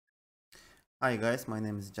Hi guys, my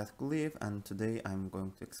name is Jat Guliyev and today I'm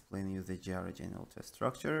going to explain you the GRE general test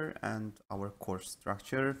structure and our course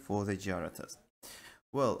structure for the GRE test.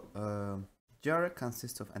 Well, GRE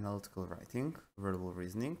consists of analytical writing, verbal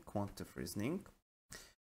reasoning, quantitative reasoning,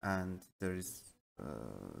 and there is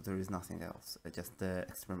nothing else, just the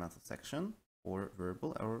experimental section or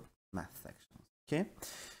verbal or math sections. Okay.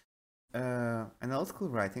 Analytical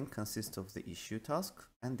writing consists of the issue task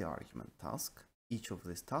and the argument task. Each of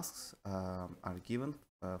these tasks are given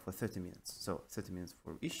for 30 minutes. So 30 minutes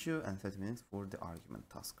for issue and 30 minutes for the argument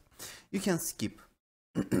task. You can skip.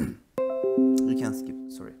 You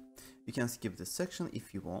can skip this section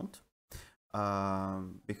if you want,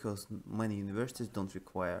 because many universities don't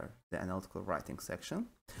require the analytical writing section.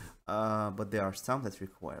 But there are some that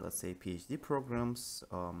require, let's say, PhD programs,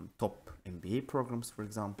 top MBA programs, for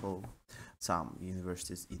example, some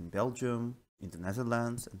universities in Belgium, in the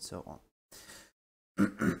Netherlands, and so on.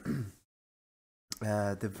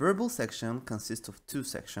 The verbal section consists of two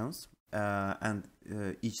sections, and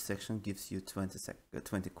each section gives you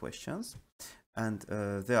 20 questions, and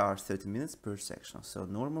there are 30 minutes per section. So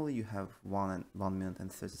normally you have 1 minute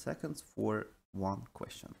and 30 seconds for one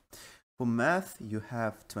question. For math, you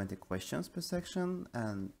have 20 questions per section,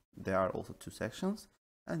 and there are also two sections,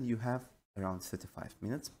 and you have around 35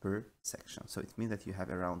 minutes per section. So it means that you have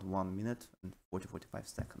around 1 minute and 45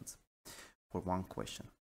 seconds for one question.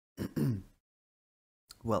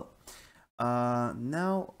 Well,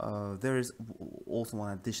 now there is also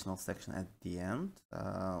one additional section at the end,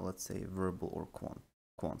 let's say verbal or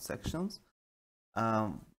quant sections.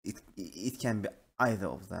 It can be either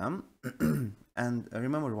of them. And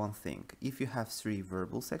remember one thing: if you have 3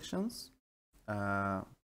 verbal sections,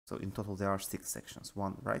 so in total there are 6 sections: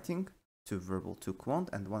 1 writing, 2 verbal, 2 quant,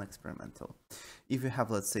 and 1 experimental. If you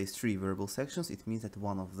have, let's say, 3 verbal sections, it means that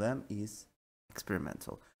one of them is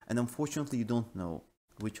experimental, and unfortunately you don't know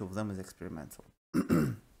which of them is experimental.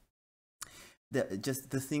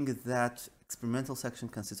 The thing is that experimental section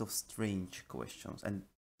consists of strange questions and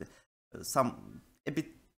some a bit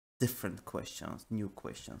different questions, new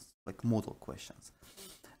questions, like model questions,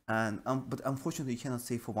 and but unfortunately you cannot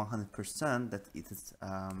say for 100% that it is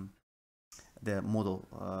the model,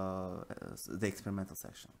 the experimental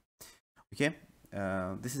section. Okay.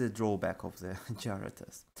 This is a drawback of the GRE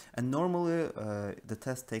test. And normally the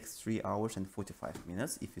test takes 3 hours and 45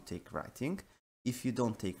 minutes if you take writing. If you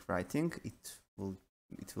don't take writing, it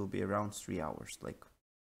will be around 3 hours, like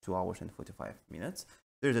 2 hours and 45 minutes.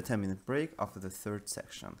 There's a 10-minute break after the 3rd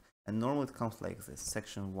section. And normally it comes like this: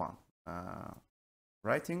 section 1,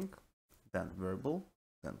 writing, then verbal,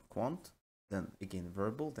 then quant, then again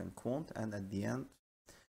verbal, then quant, and at the end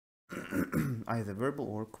either verbal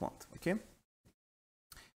or quant. Okay.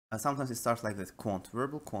 Sometimes it starts like this: quant,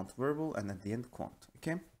 verbal, and at the end quant.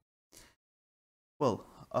 Okay. Well,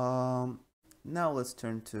 now let's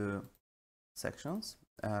turn to sections.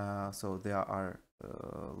 So there are,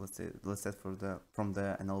 let's start from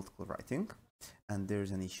the analytical writing, and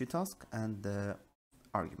there's an issue task and the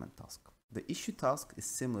argument task. The issue task is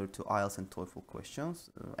similar to IELTS and TOEFL questions: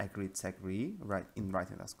 agree, disagree, right in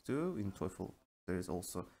writing task 2. In TOEFL, there is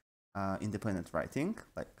also independent writing,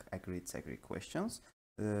 like agree, disagree questions.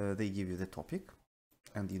 They give you the topic,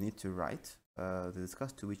 and you need to write the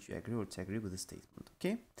discuss to which you agree or disagree with the statement.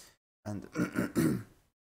 Okay, and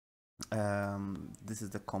this is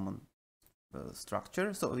the common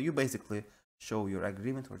structure. So you basically show your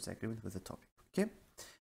agreement or disagreement with the topic. Okay.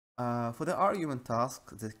 For the argument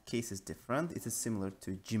task, the case is different. It is similar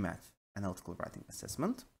to GMAT, analytical writing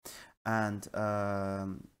assessment, and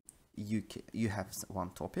you have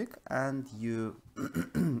one topic and you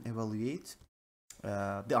evaluate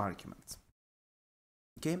the argument.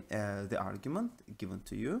 Okay, the argument given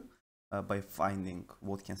to you by finding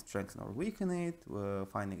what can strengthen or weaken it,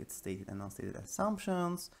 finding its stated and unstated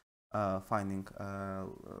assumptions, finding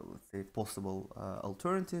let's say possible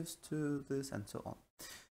alternatives to this, and so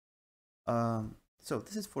on. So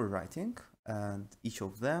this is for writing, and each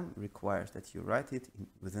of them requires that you write it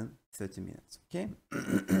within 30 minutes. Okay.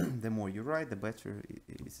 The more you write, the better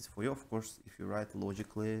it is for you, of course, if you write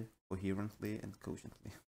logically, coherently, and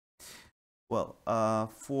cogently. Well,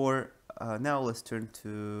 now let's turn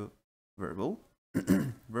to verbal.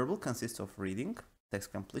 Verbal consists of reading,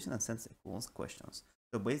 text completion, and sentence equivalence questions.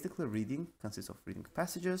 So basically, reading consists of reading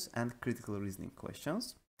passages and critical reasoning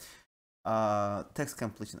questions. Text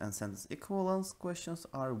completion and sentence equivalence questions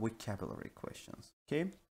are vocabulary questions.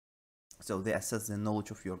 Okay, so they assess the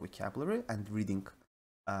knowledge of your vocabulary, and reading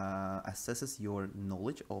assesses your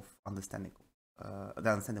knowledge of understanding, the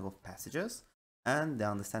understanding of passages and the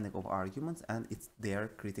understanding of arguments and their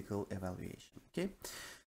critical evaluation. Okay.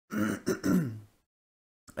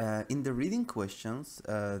 In the reading questions,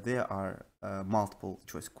 there are multiple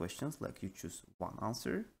choice questions, like you choose one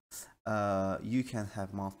answer. You can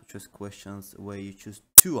have multiple choice questions where you choose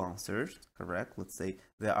two answers, correct? Let's say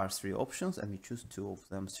there are three options and you choose two of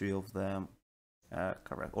them, three of them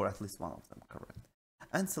correct, or at least one of them correct.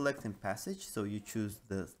 And selecting passage, so you choose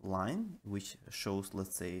the line which shows,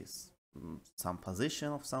 let's say, some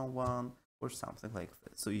position of someone or something like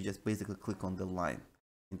that. So you just basically click on the line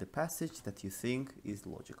in the passage that you think is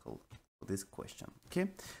logical for this question. Okay,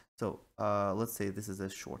 so let's say this is a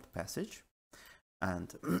short passage,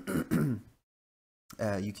 and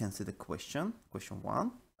you can see the question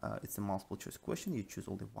 1. It's a multiple choice question. You choose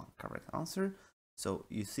only one correct answer, so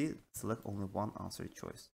you see, select only one answer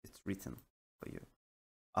choice. It's written for you.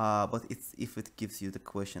 But if it gives you the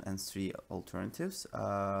question and three alternatives,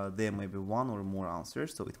 there may be one or more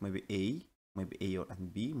answers. So it may be A, maybe A or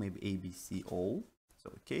and B, maybe A, B, C, all. So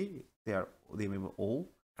okay, they may be all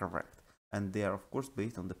correct, and they are of course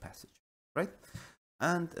based on the passage, right?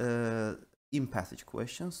 And in passage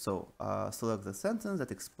questions, so select the sentence that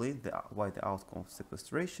explains why the outcome of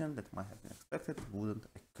sequestration that might have been expected wouldn't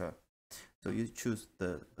occur. So you choose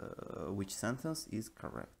the which sentence is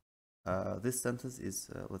correct. This sentence is,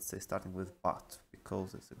 let's say, starting with but,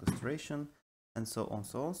 because of sequestration, and so on,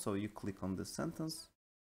 so on. So you click on this sentence,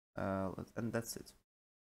 and that's it.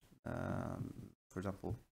 For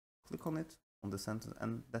example, click on it, on the sentence,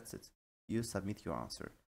 and that's it. You submit your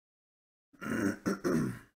answer.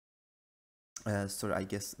 Sorry, I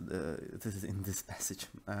guess this is in this passage.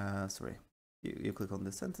 Sorry. You click on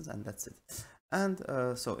the sentence and that's it. And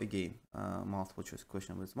so again, multiple choice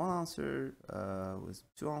question with one answer, with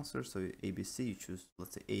two answers. So A, B, C, you choose,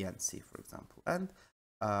 let's say, A and C, for example. And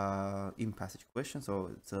in passage question, so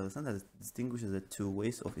it's a sentence that distinguishes the two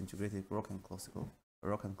ways of integrating rock and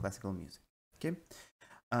classical music. Okay.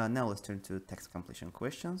 Now let's turn to text completion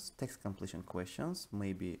questions. Text completion questions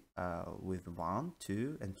may be with 1,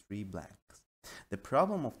 2, and 3 blanks. The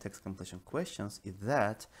problem of text completion questions is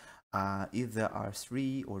that if there are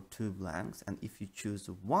 3 or 2 blanks, and if you choose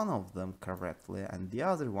one of them correctly and the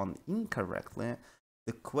other one incorrectly,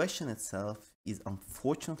 the question itself is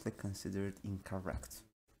unfortunately considered incorrect.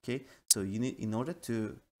 Okay, so you need, in order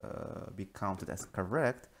to be counted as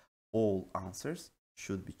correct, all answers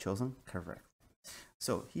should be chosen correct.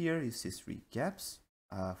 So here you see 3 gaps.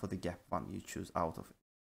 For the gap 1, you choose out of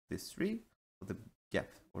this 3. For the gap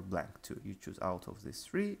or blank 2, you choose out of this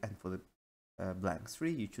 3, and for the blank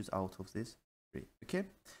 3, you choose out of this 3. Okay.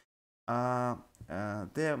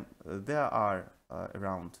 There are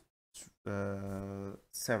around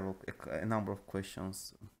a number of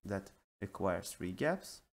questions that require 3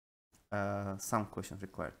 gaps. Some questions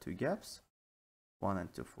require 2 gaps, 1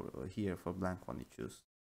 and 2. For here, for blank 1, you choose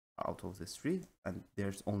out of this 3, and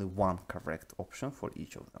there's only one correct option for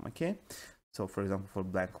each of them. Okay, so for example, for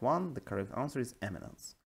blank 1, the correct answer is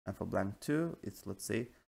eminence, and for blank 2, it's, let's say,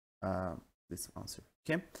 this answer.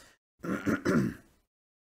 Okay.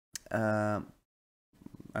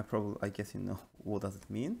 I guess you know what does it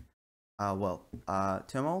mean. Well,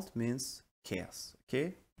 tumult means chaos.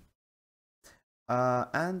 Okay.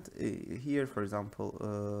 And here, for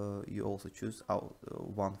example, you also choose out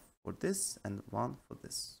one for this and one for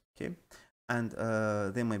this. Okay, and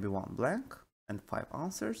there may be 1 blank and 5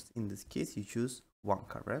 answers. In this case, you choose 1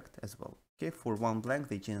 correct as well. Okay, for 1 blank,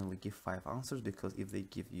 they generally give 5 answers, because if they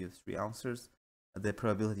give you 3 answers, the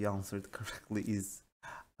probability answered correctly is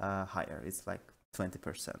higher. It's like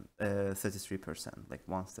 20%, 33%, like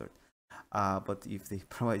 1/3. But if they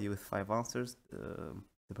provide you with 5 answers,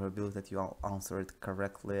 the probability that you answer it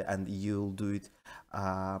correctly and you'll do it,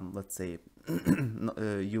 let's say,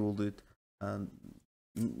 you will do it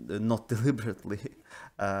not deliberately,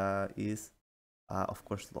 is of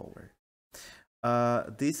course lower.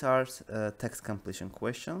 These are text completion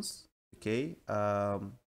questions. Okay,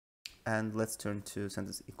 and let's turn to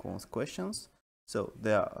sentence equivalence questions. So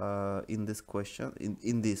there, in this question,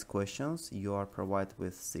 in these questions, you are provided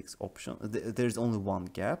with 6 options. There's only 1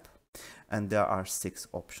 gap, and there are 6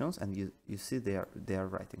 options, and you see they are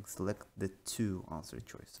writing select the 2 answer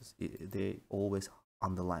choices. They always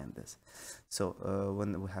underline this. So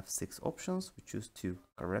when we have 6 options, we choose 2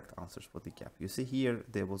 correct answers for the gap. You see here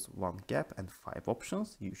there was 1 gap and 5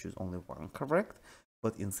 options. You choose only 1 correct,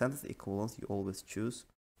 but in sentence equivalence you always choose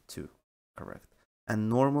 2 correct. And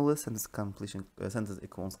normally sentence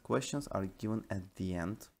equivalence questions are given at the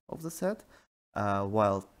end of the set,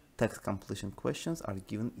 while text completion questions are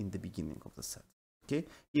given in the beginning of the set. Okay,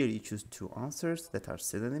 here you choose 2 answers that are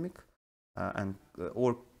synonymic and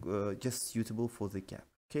or just suitable for the gap.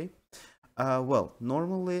 Okay, well,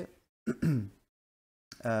 normally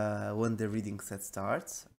when the reading set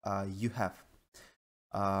starts, you have,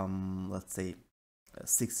 let's say,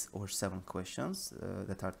 6 or 7 questions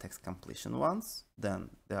that are text completion ones. Then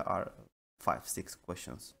there are 5-6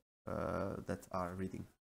 questions that are reading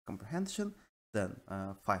comprehension. Then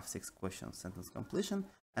 5-6 questions sentence completion.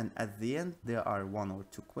 And at the end, there are 1 or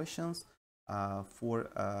 2 questions for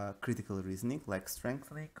critical reasoning, like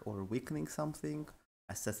strengthening or weakening something,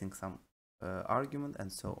 assessing some argument,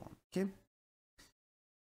 and so on. Okay.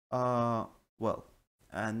 Well,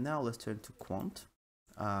 and now let's turn to quant.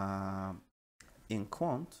 In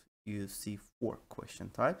quant, you see 4 question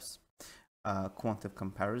types: quantitative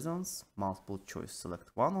comparisons, multiple choice select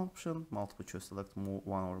one option, multiple choice select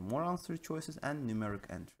one or more answer choices, and numeric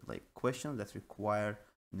entry, like questions that require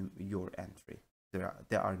your entry.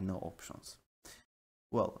 There are no options.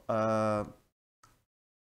 Well,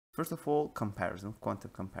 first of all,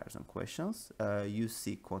 quantitative comparison questions. You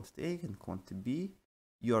see quantity A and quantity B.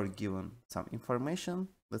 You are given some information.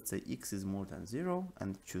 Let's say x is more than 0,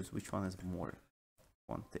 and choose which one is more,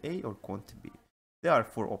 quantity A or quantity B. There are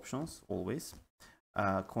 4 options always.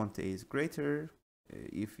 Quantity A is greater.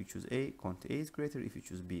 If you choose A, quantity A is greater. If you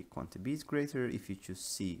choose B, quantity B is greater. If you choose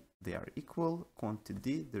C, they are equal. Quantity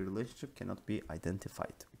D, the relationship cannot be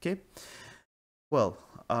identified. Okay. Well,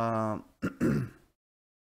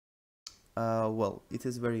 well, it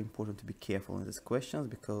is very important to be careful in these questions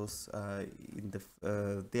because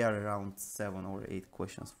there are around 7 or 8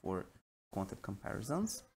 questions for quantitative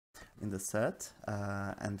comparisons in the set,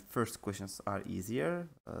 and first questions are easier,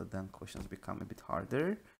 then questions become a bit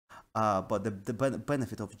harder. But the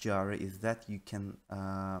benefit of GRE is that you can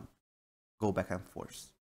go back and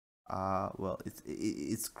forth. Well,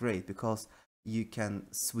 it's great because you can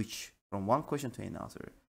switch from one question to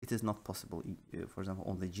another. It is not possible, for example,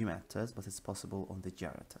 on the GMAT test, but it's possible on the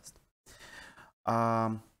GRE test.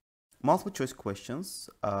 Multiple choice questions,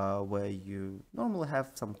 where you normally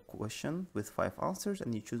have some question with 5 answers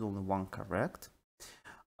and you choose only one correct.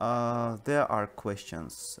 There are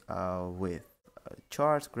questions with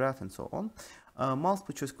charts, graph, and so on.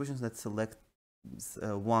 Multiple choice questions that select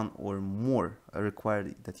one or more,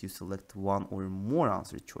 require that you select one or more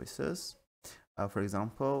answer choices. For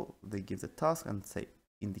example, they give the task and say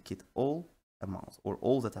indicate all amounts or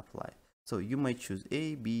all that apply. So you might choose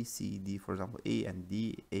A, B, C, D, for example, A and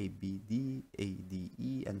D, A, B, D, A, D,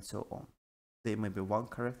 E, and so on. There may be 1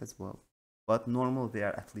 correct as well, but normally there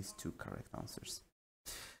are at least 2 correct answers.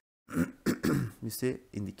 You see,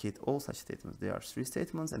 indicate all such statements. There are 3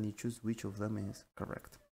 statements and you choose which of them is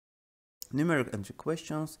correct. Numeric entry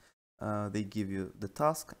questions, they give you the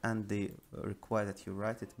task and they require that you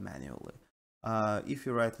write it manually. If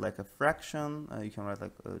you write like a fraction, you can write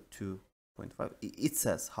like 2.5. It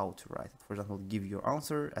says how to write it. For example, give your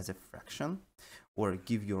answer as a fraction, or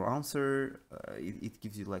give your answer, it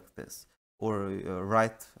gives you like this, or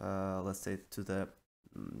write, let's say to the,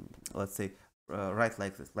 write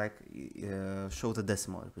like this, like show the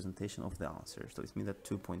decimal representation of the answer. So it means that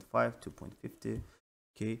 2.5, 2.50,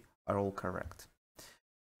 okay, are all correct.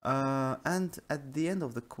 And at the end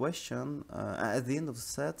of the question, at the end of the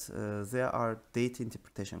set, there are data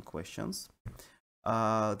interpretation questions.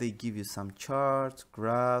 They give you some charts,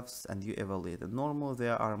 graphs, and you evaluate. And normally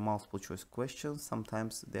there are multiple choice questions.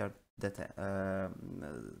 Sometimes they are data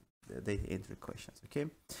entry questions. Okay.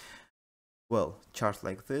 Well, charts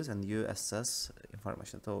like this, and you assess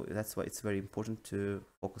information. So that's why it's very important to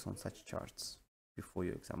focus on such charts before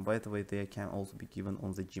your exam. By the way, they can also be given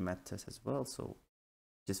on the GMAT test as well. So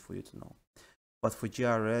just for you to know. But for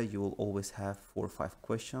GRE, you will always have 4 or 5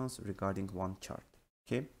 questions regarding one chart.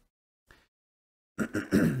 Okay.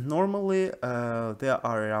 Normally, there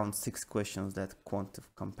are around 6 questions that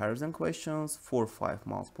quantitative comparison questions, 4 or 5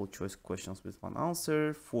 multiple choice questions with 1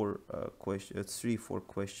 answer, 3 or 4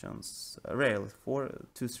 questions, rarely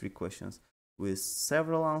 2-3 questions with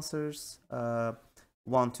several answers,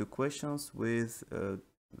 1-2 questions with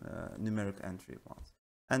numeric entry ones.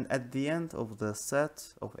 And at the end of the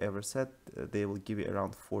set, of every set, they will give you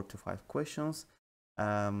around 4 to 5 questions,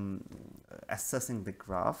 assessing the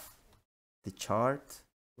graph, the chart,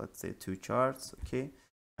 let's say 2 charts, okay,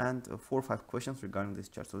 and 4 or 5 questions regarding this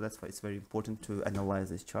chart. So that's why it's very important to analyze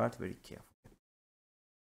this chart very carefully.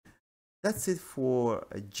 That's it for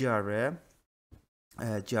GRE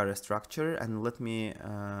structure, and let me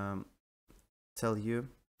tell you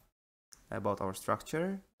about our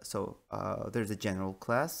structure. So there's a general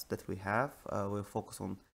class that we have. We'll focus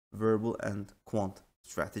on verbal and quant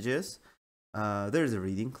strategies. There's a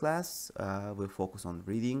reading class. We'll focus on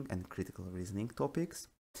reading and critical reasoning topics.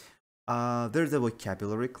 There's a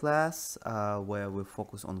vocabulary class where we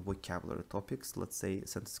focus on vocabulary topics, let's say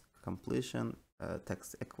sentence completion,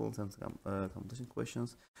 text equivalence and completion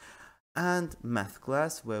questions, and math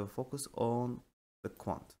class where we focus on the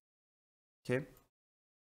quant. Okay.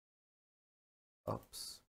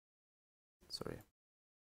 Oops. Sorry.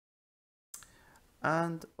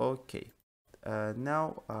 And okay.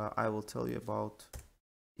 Now I will tell you about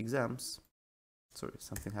exams. Sorry,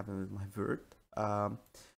 something happened with my word.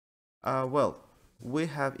 Well, we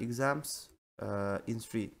have exams in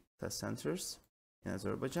 3 test centers in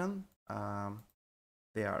Azerbaijan.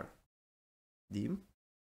 They are DIM,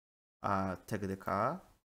 TGDK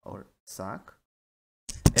or SAC,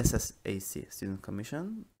 SSAC, Student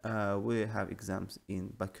Commission. We have exams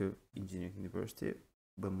in Baku Engineering University,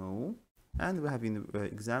 BMU, and we have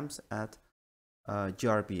exams at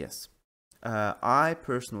GRBS. I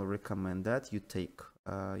personally recommend that you take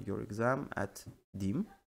your exam at DIM,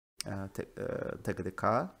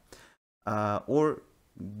 TGDK, or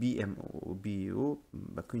BU,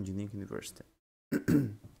 Baku Engineering University.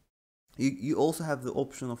 You also have the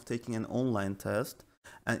option of taking an online test,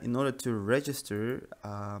 and in order to register,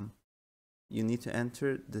 you need to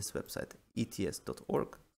enter this website,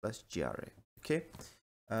 ets.org/GRE. Okay,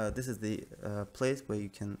 this is the place where you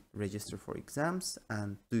can register for exams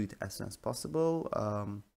and do it as soon as possible,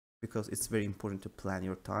 because it's very important to plan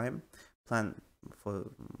your time, plan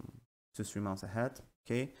for 2-3 months ahead.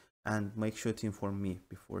 Okay, and make sure to inform me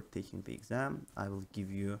before taking the exam. I will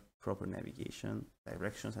give you proper navigation,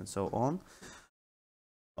 directions, and so on.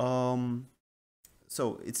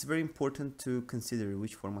 So it's very important to consider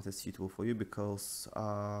which format is suitable for you, because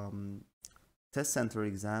test center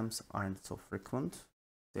exams aren't so frequent.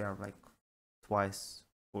 They are like twice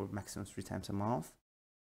or maximum 3 times a month,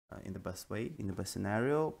 in the best way, in the best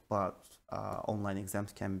scenario. But online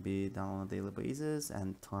exams can be done on a daily basis,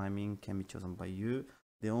 and timing can be chosen by you.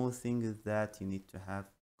 The only thing is that you need to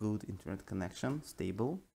have good internet connection,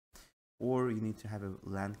 stable, or you need to have a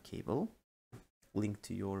LAN cable linked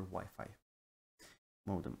to your Wi-Fi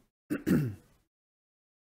modem.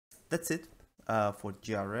 That's it for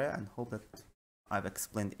GRE, and hope that I've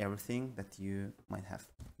explained everything that you might have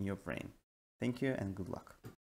in your brain. Thank you and good luck.